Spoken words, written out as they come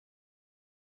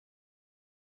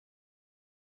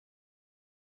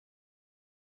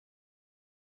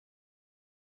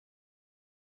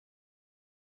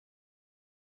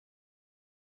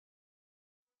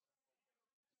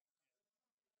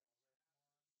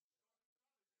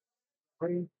Oh,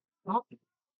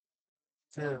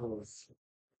 two,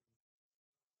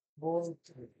 four,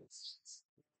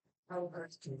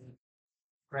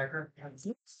 cracker.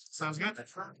 Sounds good.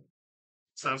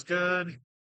 Sounds good.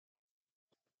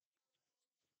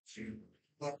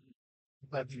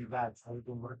 But you bad.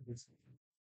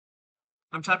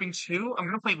 I'm tapping two. I'm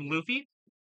gonna play Luffy.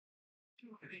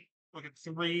 Look at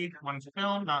three. One's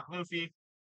film, not Luffy.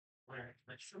 I'm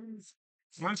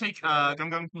gonna take Gum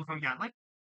Gum from Gatling.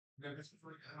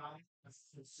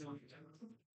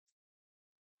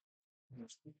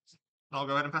 I'll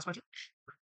go ahead and pass my turn.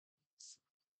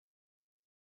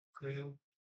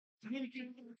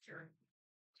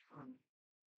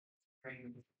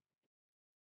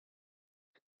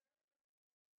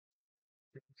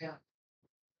 Yeah.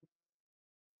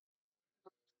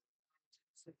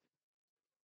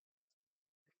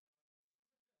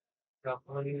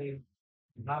 Roughly,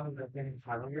 not in the beginning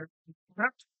time of year.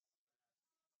 Correct.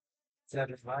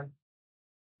 Satisfied.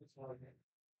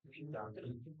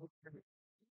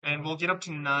 And we'll get up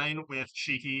to 9 with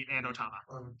Shiki and Otama.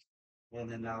 And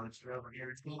then now it's over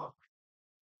here.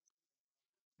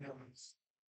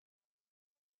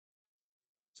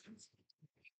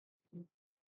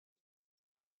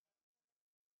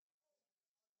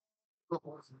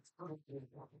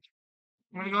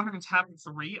 I'm gonna go ahead and tap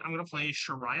three. I'm gonna play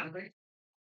Shariah.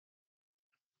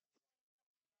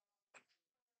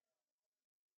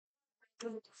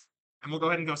 And we'll go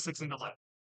ahead and go 6 into left.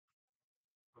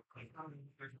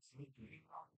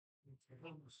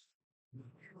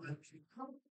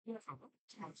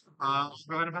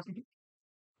 Go ahead and pass me.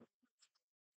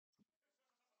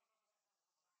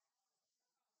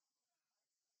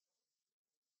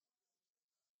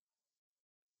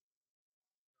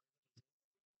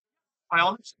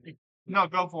 No,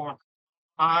 go for it.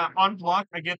 On block,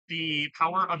 I get the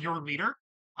power of your leader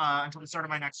until the start of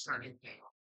my next turn.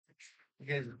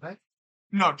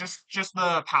 No, just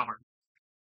the power.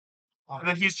 And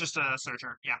then he's just a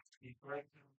searcher. Yeah.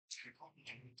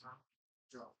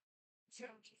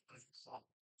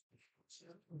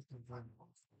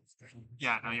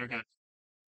 Yeah, no, you're good.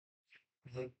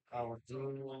 I will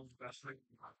do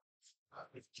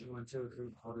 2 and 2,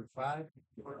 3, 4, 5.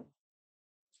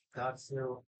 That's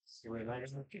still wait,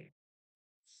 okay.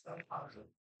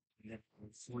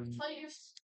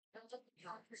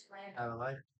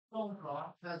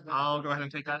 I'll go ahead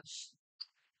and take that.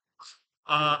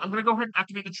 I'm gonna go ahead and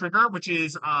activate the trigger, which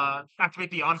is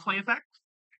activate the on play effect,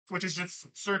 which is just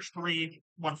search 3,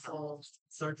 1, 4.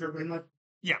 Search every month?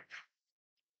 Yeah.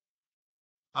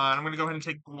 I'm gonna go ahead and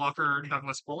take blocker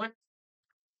Douglas Bullet.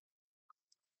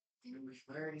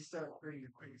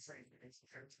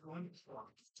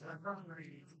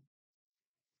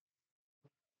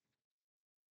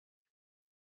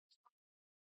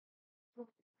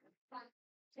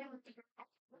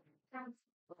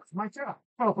 My turn.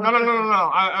 Oh, no.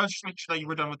 I was just making sure that you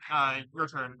were done with your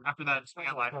turn after that.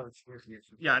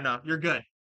 Yeah, no, you're good.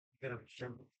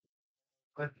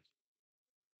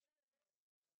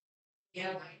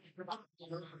 Yeah.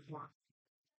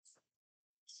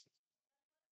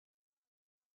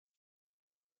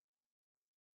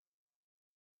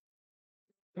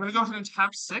 I'm gonna go ahead and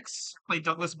tap 6, play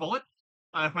Douglas Bullet.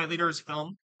 If my leader is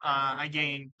film, I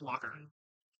gain blocker.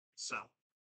 So.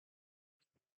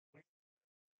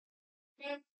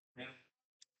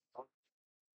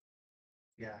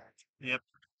 Yeah. Yep.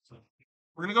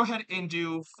 We're gonna go ahead and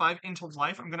do 5 into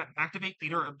life. I'm gonna activate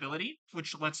leader ability,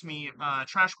 which lets me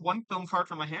trash 1 film card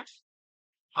from my hand.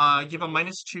 Give a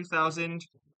minus 2,000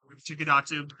 to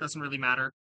Gidatsu. Doesn't really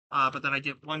matter. But then I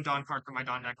get 1 Dawn card from my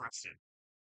Dawn deck rested.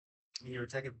 You're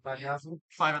taking 5,000?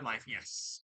 5 in life,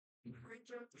 yes.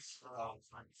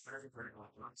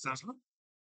 Sounds good.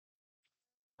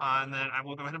 And then I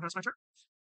will go ahead and pass my turn.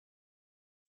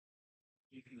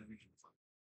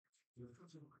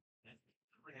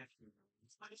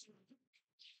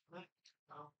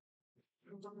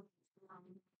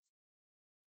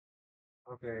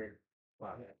 Okay.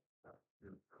 Wow.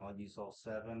 I'll use all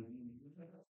 7.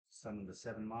 Summon the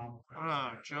 7 mom.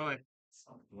 Oh, joy.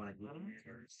 You want to do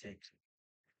take.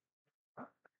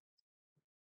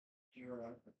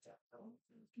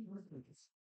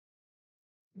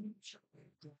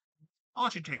 I'll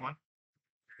let you take one.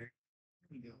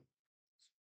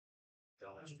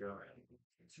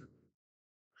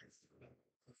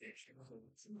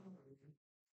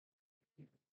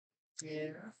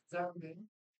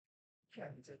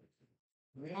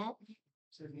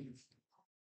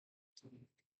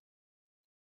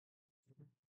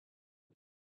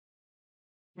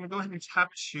 I'm gonna go ahead and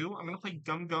tap 2. I'm gonna play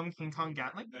Gum Gum King Kong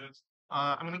Gatling.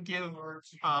 I'm gonna give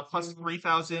plus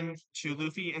 3,000 to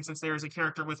Luffy, and since there is a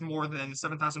character with more than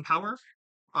 7,000 power,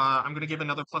 I'm gonna give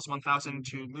another plus 1,000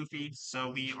 to Luffy,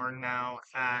 so we are now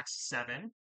at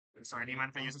 7. Sorry, do you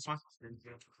mind if I use this one?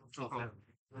 Cool.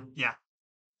 Yeah,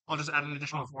 I'll just add an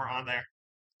additional 4 on there.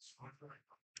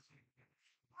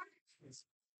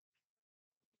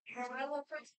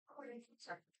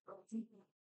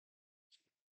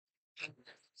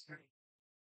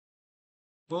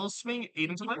 We'll swing 8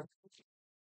 into life.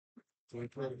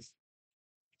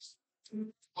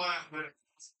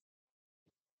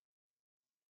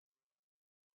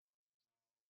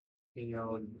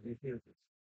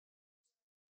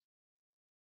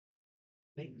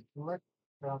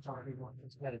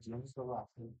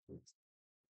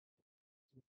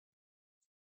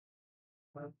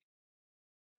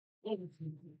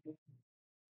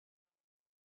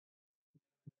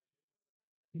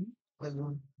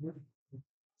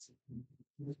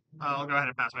 I'll go ahead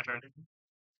and pass my turn.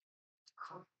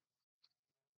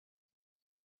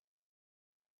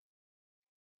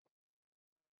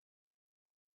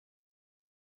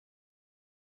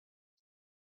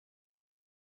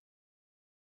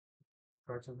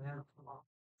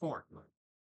 Four.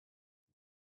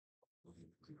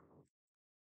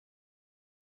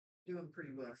 Doing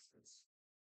pretty well.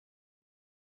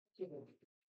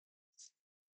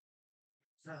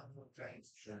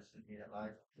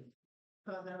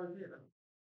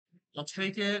 I'll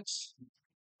take it.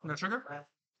 No trigger.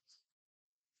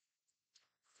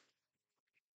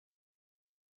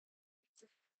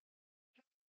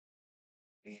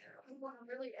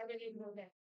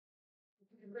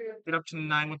 Get up to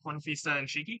 9 with one Fista and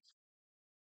Shiki.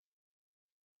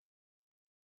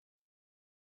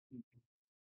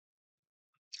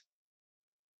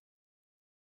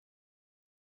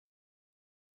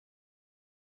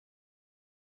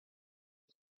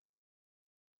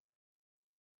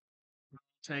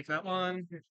 Take that one.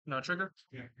 No trigger.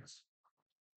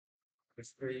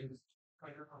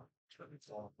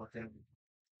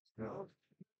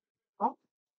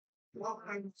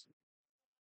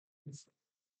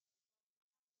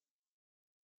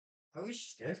 I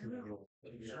wish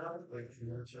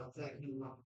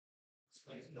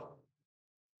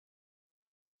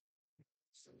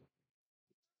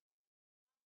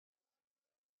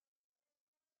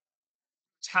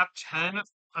Tap 10.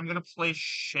 I'm gonna play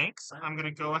Shanks. I'm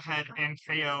gonna go ahead and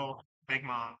KO Big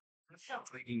Mom.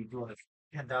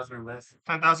 10,000 or less.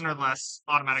 10,000 or less,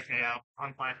 automatic KO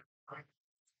on play.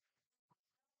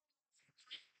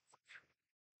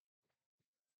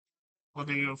 We'll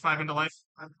do 5 into life.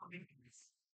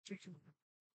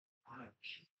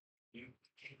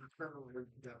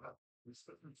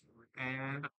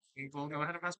 And we'll go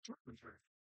ahead and pass the turn.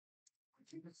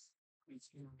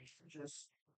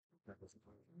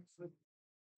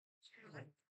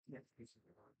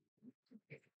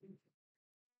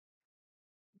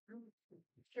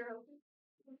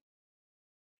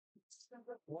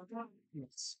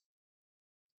 Yes.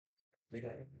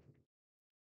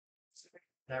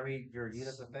 That read your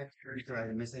unit effect? You try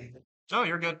to miss anything? Oh,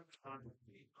 you're good.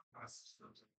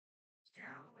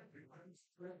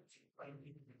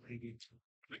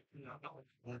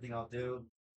 One thing I'll do.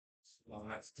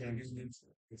 That's 10 units.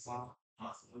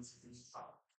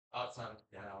 Outside.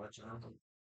 Yeah, I'll let you know.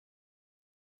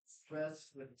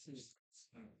 Stress with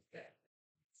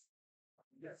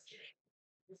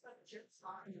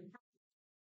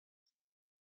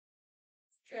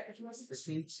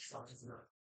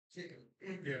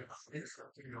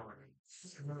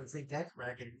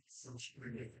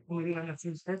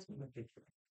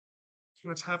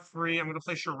Let's have 3. I'm gonna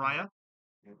play Shariah.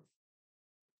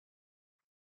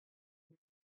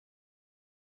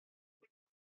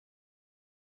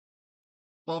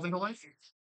 12 into life.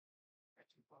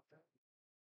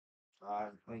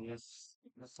 I guess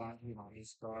that's fine. You know, he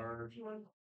star.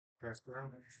 Press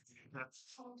through.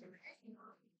 That's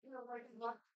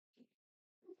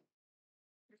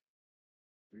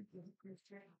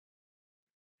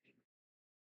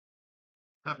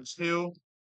have 2.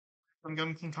 I'm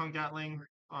going King Kong Gatling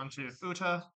onto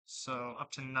Uta, so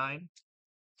up to 9.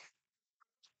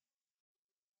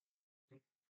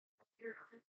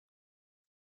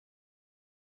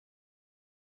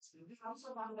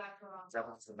 That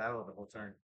was the battle of the whole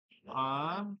turn.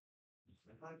 Um,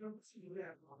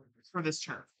 for this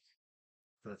turn.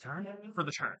 For the turn? For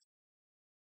the turn.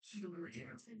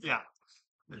 Yeah.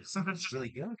 Since it's just, Really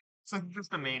good. since it's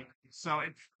just the main, so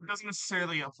it doesn't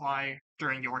necessarily apply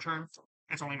during your turn.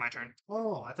 It's only my turn.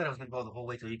 Oh, I thought it was gonna go the whole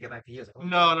way till you get back to use it.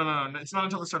 No, no, no, no. It's not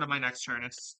until the start of my next turn.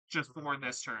 It's just for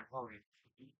this turn. Okay.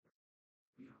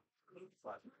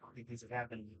 I think things have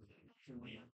happened.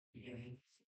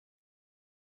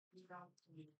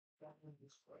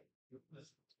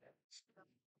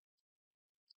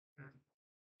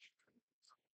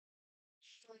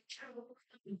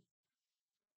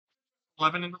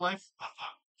 11 into life.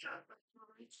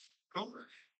 Cool.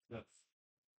 Yes.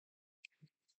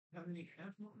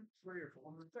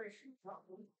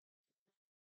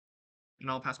 And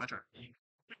I'll pass my turn.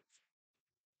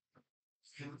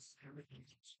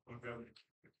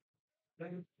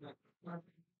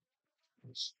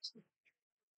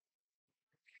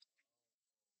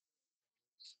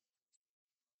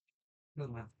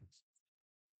 Good one.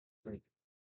 Great.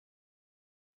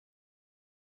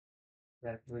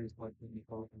 That is what we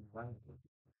call in the line.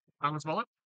 I'm gonna small it.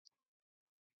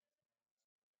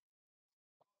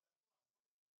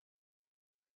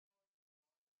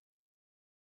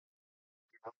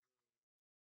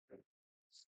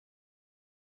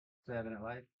 Seven at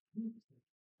life.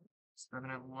 7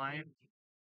 at life.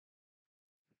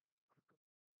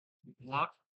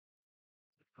 Block.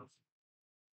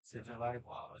 Six at life.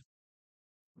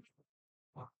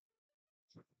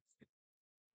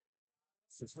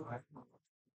 Six at life.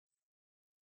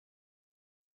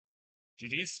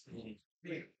 GG's.